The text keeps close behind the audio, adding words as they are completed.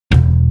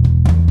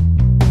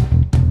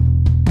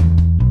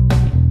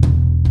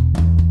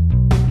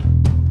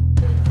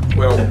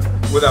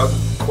without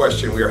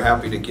question, we are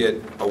happy to get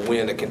a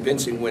win, a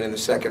convincing win in the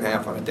second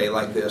half on a day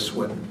like this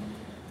when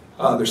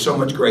there's so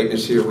much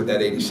greatness here with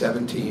that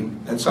 87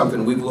 team. That's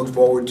something we've looked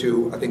forward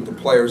to. I think the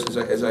players,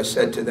 as I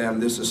said to them,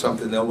 this is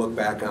something they'll look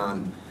back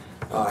on,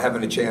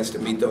 having a chance to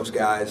meet those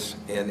guys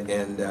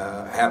and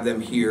have them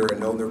here and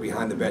know they're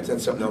behind the bench.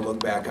 That's something they'll look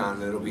back on,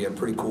 and it'll be a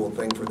pretty cool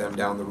thing for them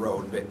down the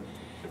road.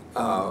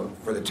 But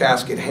for the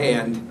task at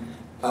hand,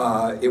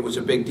 it was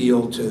a big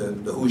deal to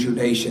the Hoosier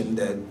Nation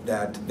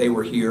that they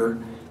were here,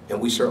 and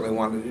we certainly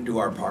wanted to do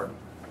our part.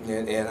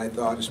 And I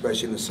thought,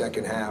 especially in the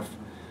second half,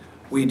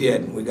 we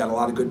did. We got a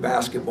lot of good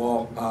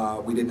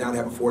basketball. We did not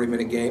have a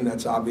 40-minute game,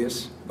 that's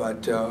obvious,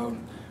 but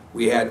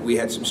we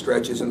had some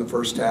stretches in the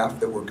first half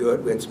that were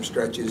good. We had some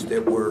stretches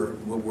that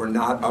were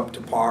not up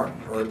to par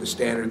or the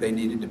standard they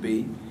needed to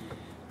be.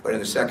 But in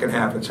the second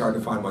half, it's hard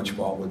to find much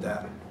fault with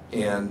that.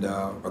 And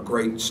a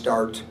great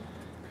start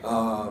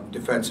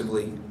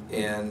defensively,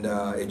 and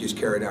it just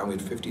carried on. We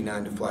had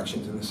 59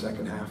 deflections in the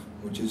second half,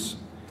 which is,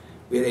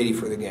 we had 80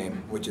 for the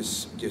game, which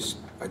is just,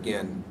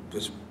 again,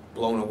 just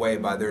blown away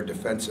by their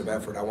defensive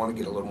effort. I want to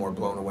get a little more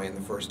blown away in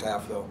the first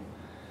half, though.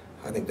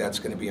 I think that's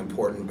going to be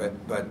important,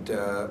 but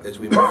as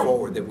we move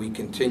forward, that we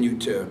continue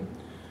to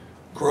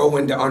grow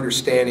into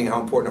understanding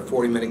how important a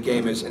 40-minute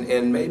game is,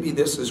 and maybe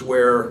this is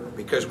where,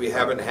 because we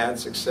haven't had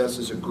success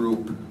as a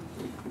group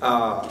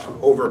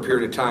over a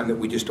period of time, that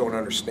we just don't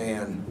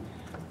understand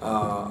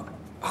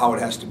how it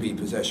has to be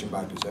possession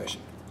by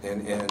possession,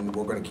 and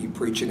we're going to keep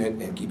preaching it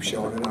and keep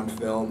showing it on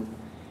film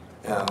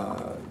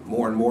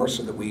more and more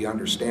so that we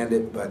understand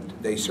it, but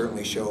they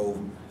certainly show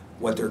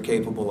what they're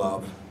capable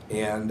of.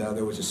 And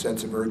there was a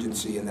sense of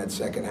urgency in that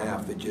second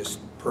half that just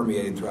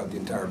permeated throughout the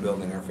entire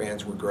building. Our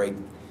fans were great,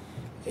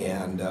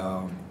 and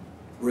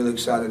really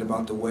excited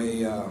about the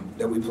way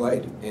that we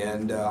played.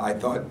 And I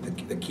thought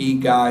the key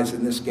guys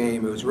in this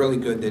game, it was really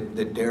good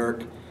that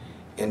Derek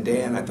and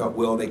Dan, I thought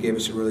they gave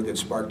us a really good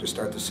spark to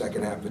start the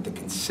second half, but the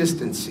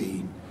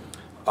consistency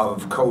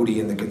of Cody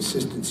and the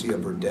consistency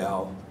of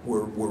Verdell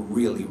were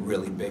really,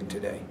 really big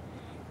today.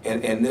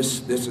 And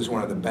this is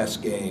one of the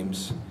best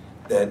games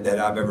that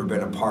I've ever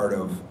been a part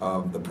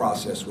of the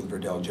process with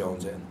Verdell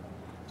Jones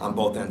on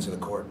both ends of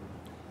the court.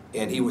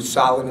 And he was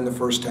solid in the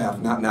first half,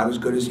 not as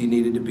good as he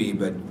needed to be,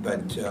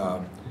 but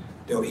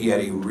he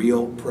had a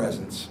real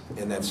presence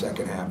in that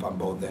second half on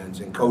both ends.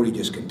 And Cody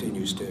just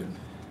continues to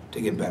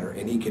get better,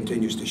 and he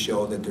continues to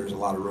show that there's a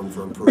lot of room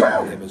for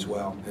improvement in him as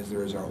well, as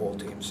there is our whole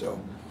team. So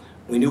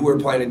we knew we were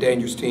playing a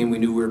dangerous team. We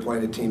knew we were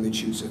playing a team that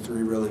shoots the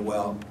three really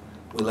well.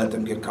 We let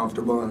them get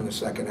comfortable, and in the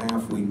second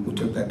half, we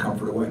took that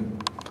comfort away.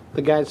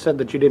 The guys said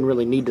that you didn't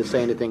really need to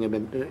say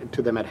anything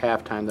to them at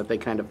halftime, that they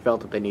kind of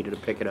felt that they needed to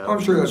pick it up. I'm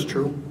sure that's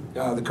true.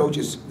 The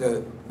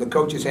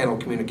coaches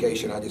handled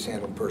communication. I just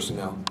handled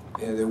personnel.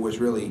 And there was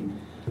really,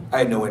 I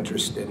had no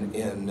interest in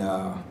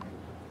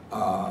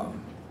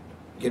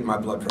getting my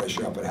blood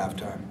pressure up at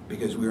halftime,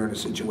 because we were in a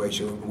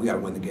situation where we got to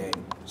win the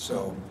game.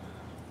 So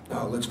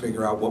let's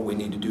figure out what we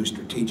need to do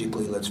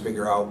strategically. Let's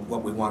figure out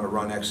what we want to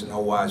run X and O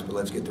wise, but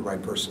let's get the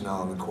right personnel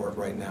on the court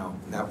right now.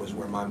 And that was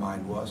where my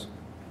mind was.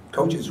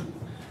 Coaches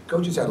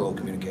had a little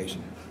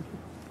communication.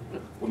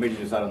 What made you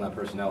decide on that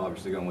personnel,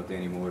 obviously going with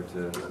Danny Moore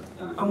to...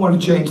 I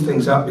wanted to change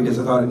things up because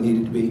I thought it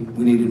needed to be.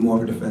 We needed more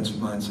of a defensive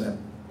mindset.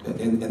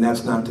 And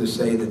that's not to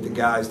say that the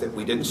guys that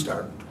we didn't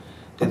start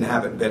didn't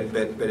have it,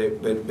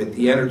 but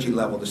the energy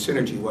level, the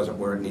synergy wasn't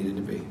where it needed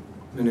to be.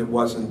 And it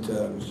wasn't,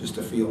 it was just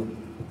a feel.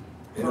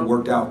 And it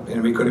worked out.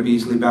 And it could have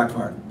easily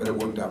backfired, but it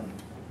worked out.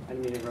 I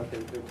didn't mean to interrupt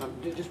there, Tom.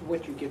 Just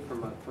what you get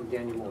from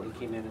Daniel Moore. He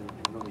came in and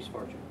really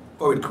sparked you.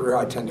 Oh, he had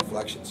career-high 10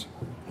 deflections.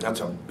 That's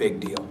a big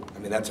deal. I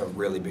mean, that's a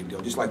really big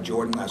deal. Just like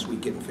Jordan last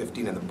week getting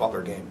 15 in the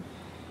Butler game.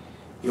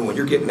 You know, when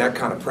you're getting that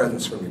kind of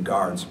presence from your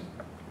guards,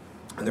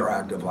 and they're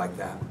active like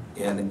that.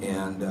 And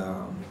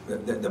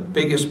the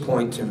biggest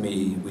point to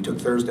me, we took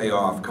Thursday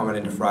off, coming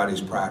into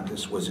Friday's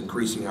practice, was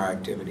increasing our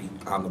activity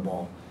on the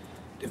ball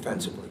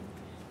defensively.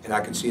 And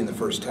I could see in the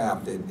first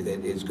half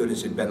that as good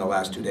as it had been the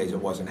last 2 days, it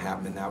wasn't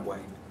happening that way.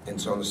 And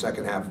so in the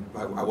second half,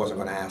 I wasn't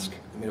going to ask.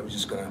 I mean, it was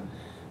just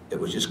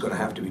going to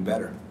have to be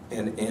better.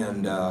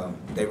 And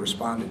they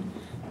responded.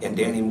 And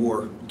Danny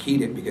Moore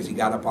keyed it because he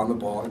got up on the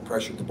ball and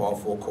pressured the ball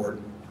full court,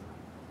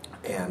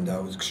 and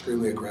was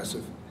extremely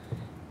aggressive.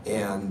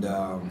 And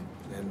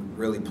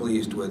really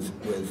pleased with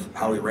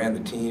how he ran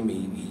the team.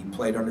 He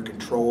played under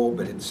control,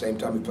 but at the same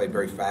time he played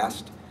very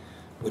fast,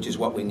 which is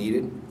what we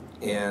needed.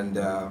 And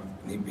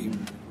he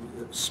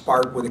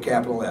sparked with a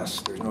capital S.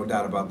 There's no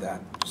doubt about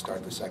that to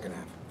start the second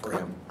half for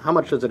him. How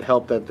much does it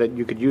help that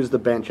you could use the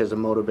bench as a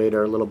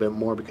motivator a little bit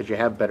more because you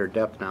have better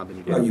depth now than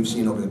you did? Well, you've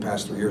seen over the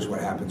past 3 years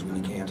what happens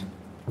when you can't.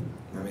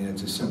 I mean,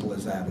 it's as simple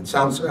as that. It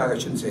sounds, I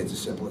shouldn't say it's as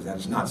simple as that.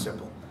 It's not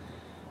simple.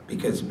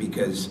 Because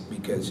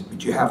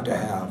you have to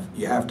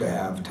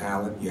have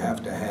talent. You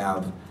have to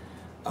have,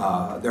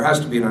 there has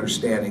to be an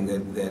understanding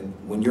that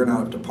when you're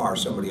not up to par,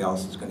 somebody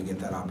else is going to get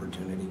that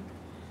opportunity.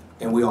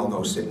 And we all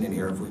know, sitting in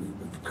here, if we've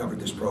covered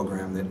this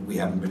program, that we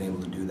haven't been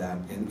able to do that.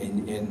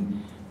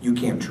 And you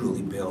can't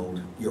truly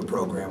build your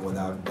program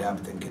without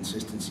depth and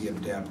consistency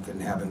of depth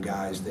and having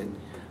guys that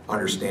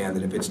understand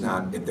that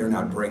if they're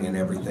not bringing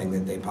everything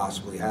that they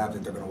possibly have,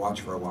 that they're going to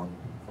watch for a while.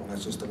 And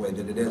that's just the way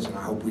that it is. And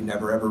I hope we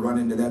never ever run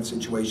into that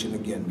situation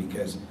again,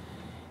 because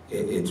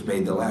it's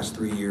made the last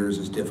 3 years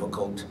as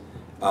difficult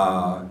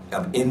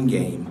of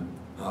in-game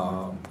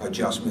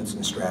adjustments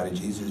and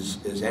strategies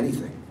as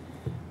anything.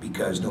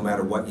 Because no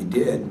matter what you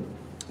did,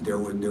 there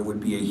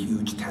would be a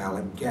huge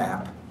talent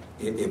gap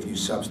if you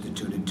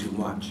substituted too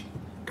much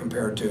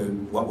compared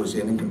to what was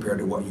in and compared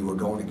to what you were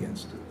going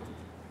against.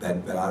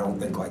 But I don't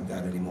think like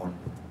that anymore.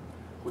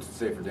 What's to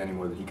say for Danny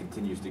Moore that he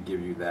continues to give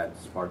you that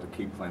spark to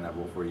keep playing that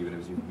role for you, even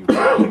as you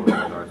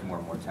regards more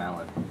and more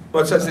talent?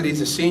 Well, it says that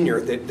he's a senior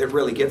that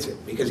really gets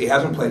it, because he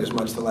hasn't played as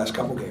much the last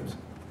couple games.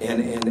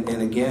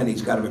 And again,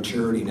 he's got a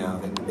maturity now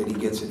that he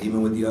gets it,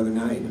 even with the other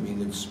night. I mean,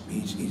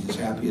 he's as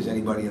happy as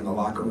anybody in the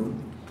locker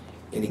room,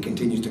 and he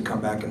continues to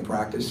come back and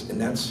practice.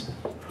 And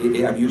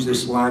I've used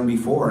this line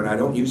before, and I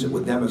don't use it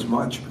with them as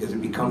much because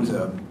it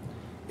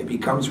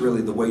becomes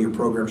really the way your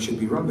program should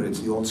be run. But it's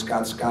the old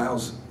Scott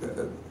Skiles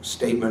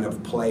statement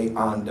of play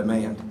on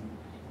demand.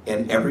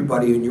 And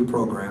everybody in your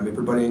program,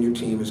 everybody on your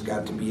team has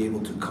got to be able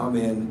to come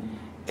in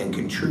and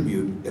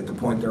contribute at the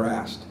point they're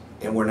asked.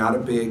 And we're not a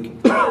big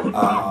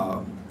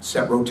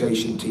set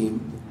rotation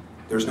team.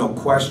 There's no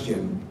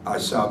question I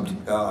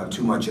subbed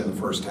too much in the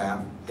first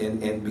half,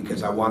 and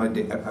because I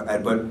wanted to,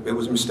 but it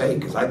was a mistake,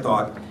 because I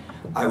thought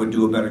I would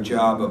do a better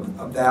job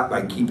of that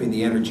by keeping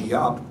the energy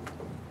up,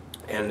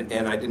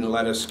 and I didn't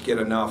let us get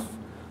enough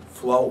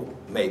flow,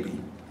 maybe.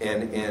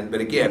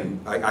 But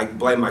again, I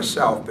blame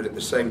myself, but at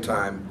the same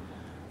time,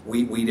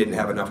 we didn't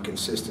have enough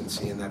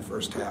consistency in that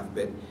first half.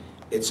 But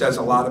it says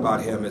a lot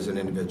about him as an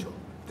individual,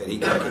 that he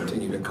can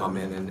continue to come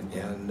in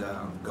and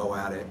go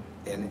at it.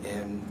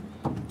 And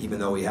even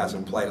though he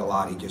hasn't played a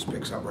lot, he just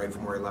picks up right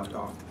from where he left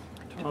off.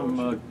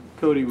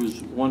 Cody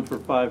was 1 for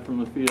 5 from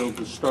the field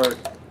to start,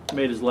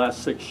 made his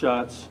last 6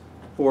 shots,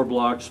 4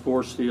 blocks,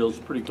 4 steals,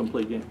 pretty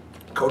complete game.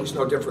 Cody's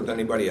no different than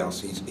anybody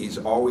else. He's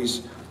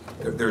always,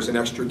 there's an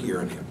extra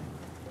gear in him.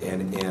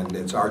 And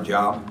it's our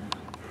job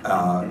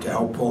to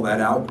help pull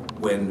that out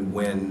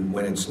when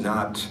it's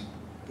not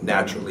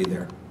naturally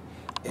there.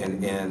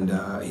 And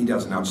he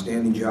does an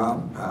outstanding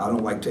job. I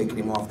don't like taking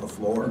him off the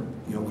floor.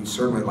 You know, we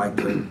certainly like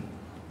to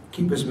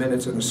keep his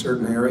minutes in a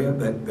certain area,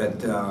 but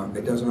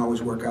it doesn't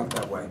always work out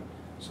that way.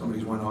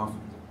 Somebody's went off.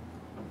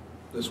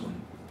 This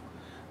one.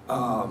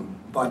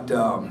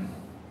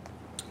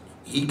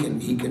 He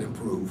can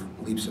improve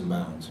leaps and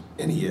bounds,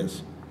 and he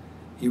is.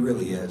 He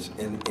really is.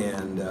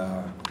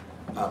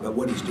 But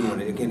what he's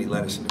doing, again, he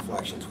led us in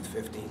deflections with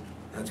 15.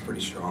 That's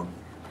pretty strong.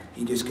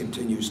 He just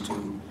continues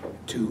to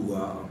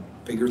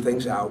figure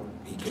things out.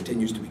 He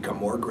continues to become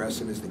more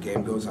aggressive as the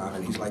game goes on,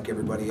 and he's like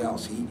everybody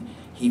else.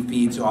 He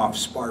feeds off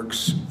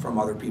sparks from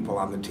other people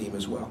on the team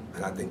as well,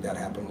 and I think that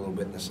happened a little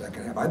bit in the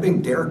second half. I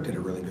think Derek did a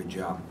really good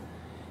job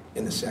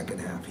in the second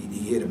half. He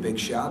hit a big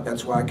shot.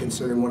 That's why I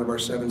consider him one of our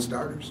 7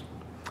 starters.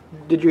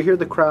 Did you hear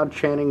the crowd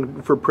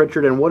chanting for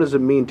Pritchard, and what does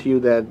it mean to you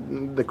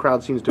that the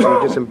crowd seems to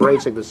be just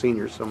embracing the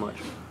seniors so much?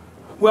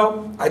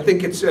 Well, I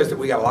think it says that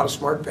we got a lot of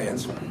smart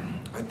fans.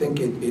 I think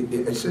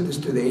I said this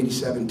to the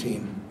 87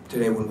 team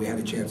today when we had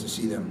a chance to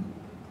see them.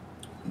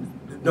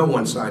 No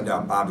one signed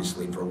up,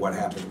 obviously, for what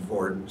happened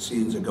 4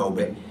 seasons ago,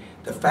 but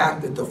the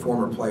fact that the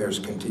former players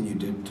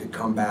continued to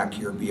come back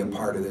here, be a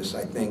part of this,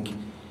 I think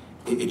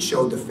it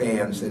showed the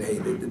fans that, hey,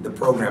 the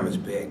program is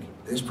big.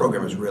 This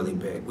program is really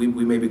big. We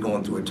may be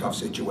going through a tough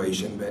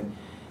situation, but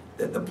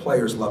that the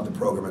players love the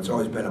program. It's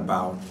always been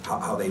about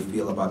how they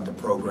feel about the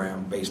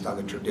program based on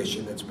the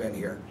tradition that's been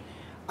here.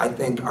 I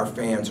think our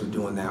fans are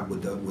doing that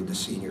with the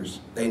seniors.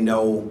 They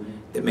know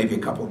that maybe a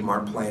couple of them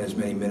aren't playing as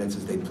many minutes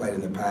as they played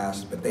in the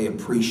past, but they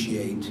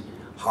appreciate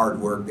hard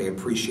work, they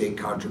appreciate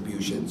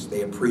contributions,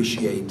 they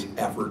appreciate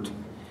effort,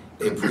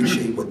 they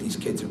appreciate what these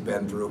kids have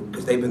been through,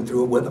 because they've been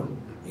through it with them.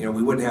 You know,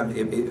 we wouldn't have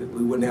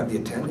the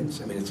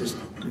attendance. I mean, it's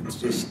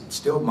just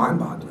still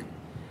mind-boggling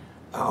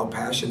how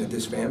passionate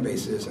this fan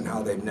base is and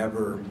how they've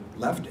never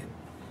left it.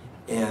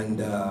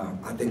 And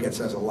I think it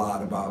says a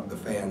lot about the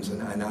fans.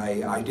 And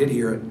I did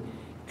hear it,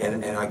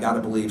 and I got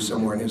to believe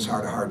somewhere in his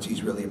heart of hearts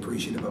he's really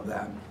appreciative of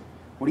that.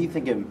 What do you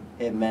think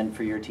it meant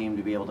for your team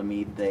to be able to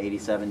meet the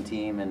 87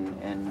 team,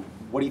 and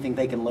what do you think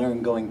they can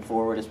learn going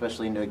forward,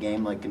 especially into a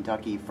game like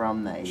Kentucky,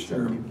 from the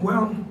 87 team?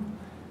 Well,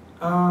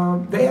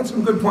 they had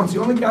some good points. The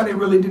only guy they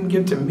really didn't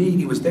get to meet,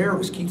 he was there,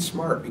 was Keith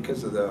Smart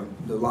because of the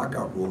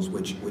lockout rules,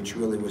 which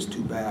really was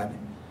too bad,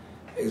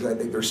 because I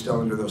think they're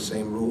still under those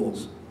same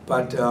rules.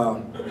 But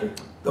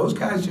those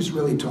guys just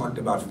really talked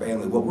about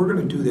family. What we're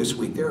going to do this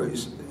week, there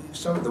is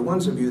some of the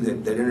ones of you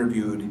that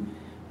interviewed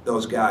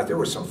those guys, there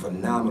were some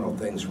phenomenal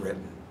things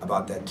written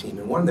about that team.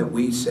 And one that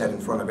we said in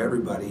front of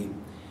everybody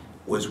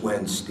was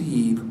when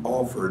Steve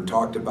Alford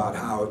talked about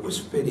how it was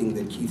fitting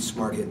that Keith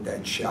Smart hit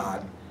that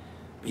shot.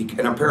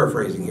 And I'm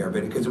paraphrasing here,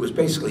 but because it was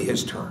basically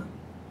his turn.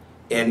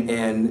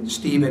 And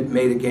Steve had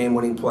made a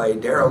game-winning play,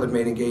 Darryl had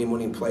made a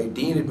game-winning play,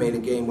 Dean had made a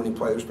game-winning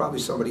play, there's probably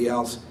somebody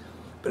else,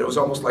 but it was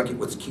almost like it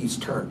was Keith's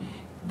turn.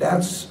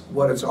 That's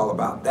what it's all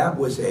about. That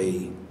was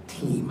a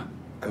team.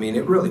 I mean,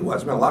 it really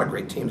was. There's been a lot of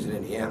great teams in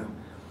Indiana.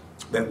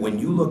 But when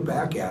you look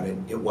back at it,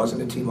 it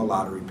wasn't a team of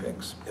lottery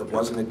picks. It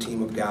wasn't a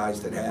team of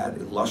guys that had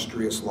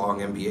illustrious long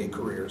NBA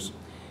careers.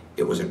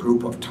 It was a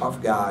group of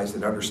tough guys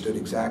that understood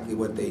exactly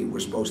what they were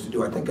supposed to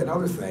do. I think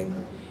another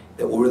thing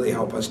that will really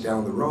help us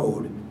down the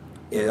road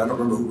is, I don't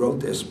remember who wrote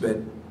this, but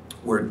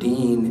where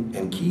Dean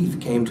and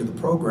Keith came to the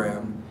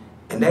program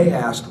and they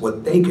asked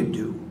what they could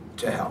do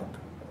to help,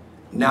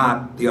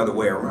 not the other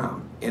way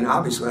around. And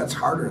obviously that's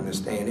harder in this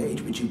day and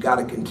age, but you've got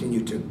to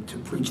continue to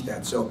preach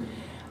that. So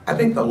I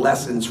think the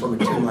lessons from a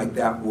team like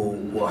that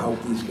will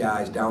help these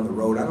guys down the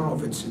road. I don't know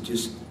if it's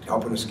just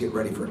helping us get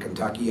ready for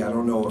Kentucky. I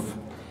don't know if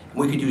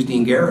we could use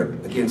Dean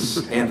Garrett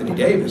against Anthony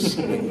Davis.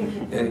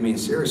 I mean,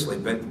 seriously.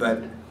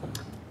 But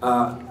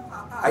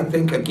I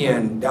think,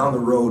 again, down the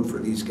road for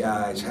these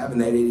guys, having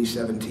that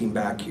 87 team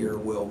back here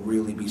will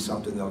really be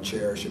something they'll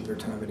cherish at their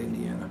time at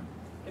Indiana.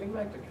 Getting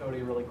back to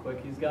Cody really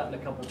quick, he's gotten a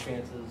couple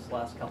chances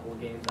last couple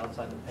of games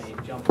outside the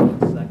paint, jump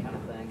hooks, that kind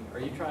of thing. Are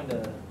you trying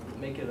to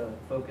make it a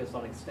focus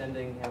on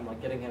extending him,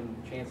 like getting him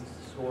chances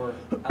to score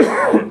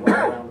outside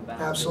around the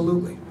basket?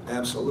 Absolutely,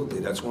 absolutely.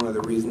 That's one of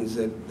the reasons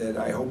that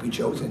I hope he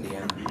chose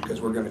Indiana, because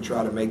we're going to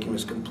try to make him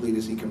as complete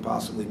as he can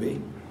possibly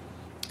be,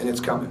 and it's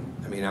coming.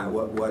 I mean,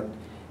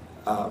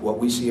 what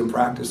we see in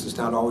practice is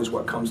not always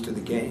what comes to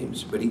the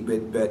games, but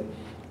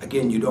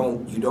again, you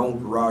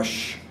don't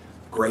rush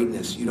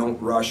greatness. You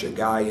don't rush a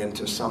guy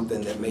into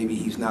something that maybe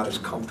he's not as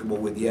comfortable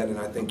with yet, and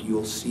I think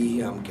you'll see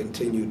him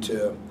continue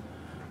to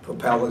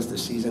propel as the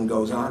season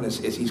goes on, as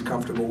he's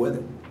comfortable with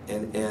it.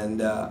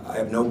 And I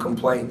have no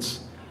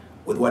complaints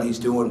with what he's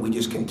doing. We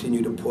just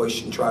continue to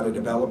push and try to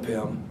develop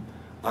him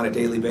on a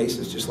daily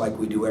basis, just like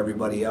we do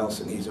everybody else,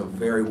 and he's a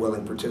very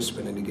willing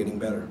participant into getting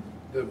better.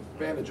 The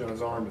bandage on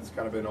his arm, it's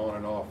kind of been on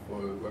and off.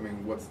 I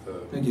mean, what's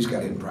the... He just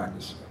got hit in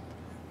practice.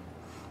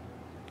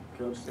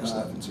 Coach, That's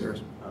nothing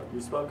serious.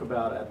 You spoke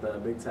about at the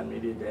Big Ten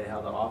Media Day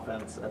how the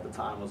offense at the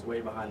time was way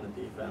behind the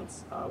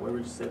defense. Where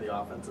would you say the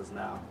offense is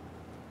now?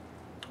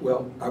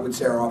 Well, I would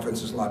say our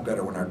offense is a lot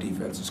better when our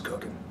defense is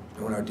cooking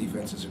and when our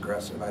defense is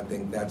aggressive. I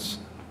think that's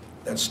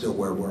still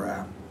where we're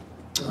at.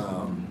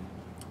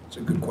 It's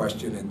a good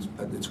question.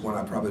 It's one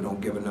I probably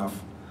don't give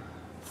enough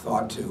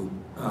thought to.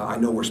 I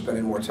know we're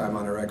spending more time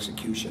on our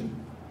execution,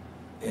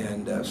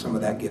 and some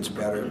of that gets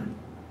better.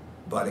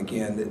 But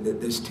again,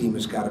 this team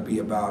has got to be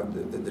about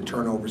the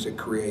turnovers it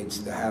creates,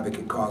 the havoc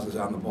it causes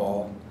on the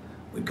ball.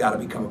 We've got to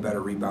become a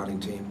better rebounding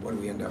team. What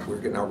do we end up? We're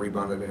getting out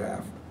rebounded at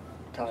half.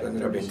 So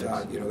ended up being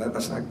tied. You know,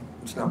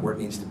 it's not where it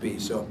needs to be.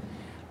 So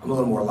I'm a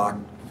little more locked,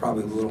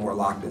 probably a little more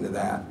locked into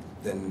that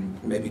than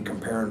maybe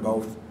comparing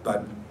both.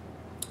 But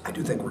I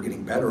do think we're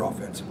getting better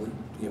offensively.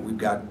 You know, we've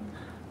got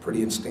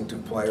pretty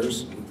instinctive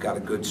players. We've got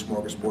a good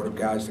smorgasbord of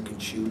guys that can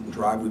shoot and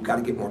drive. We've got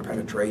to get more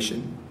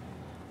penetration.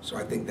 So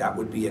I think that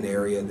would be an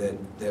area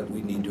that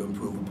we need to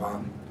improve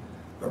upon.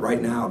 But right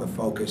now, the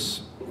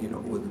focus, you know,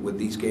 with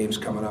these games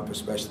coming up,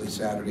 especially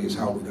Saturday, is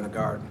how are we going to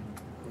guard?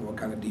 What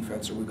kind of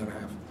defense are we going to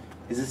have?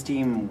 Is this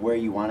team where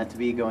you want it to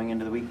be going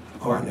into the week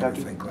before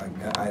Kentucky? I never think like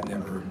that. I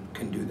never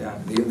can do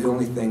that. The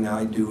only thing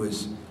I do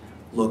is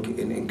look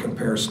and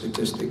compare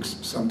statistics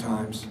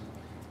sometimes.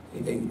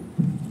 You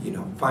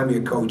know, find me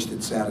a coach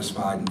that's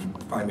satisfied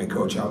and find me a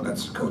coach out.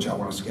 That's the coach I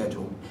want to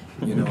schedule.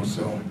 You know,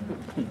 so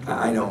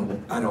I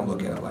don't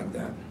look at it like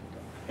that.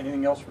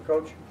 Anything else for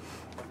Coach?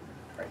 All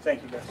right,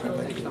 thank you guys.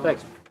 Thank you.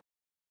 Thanks.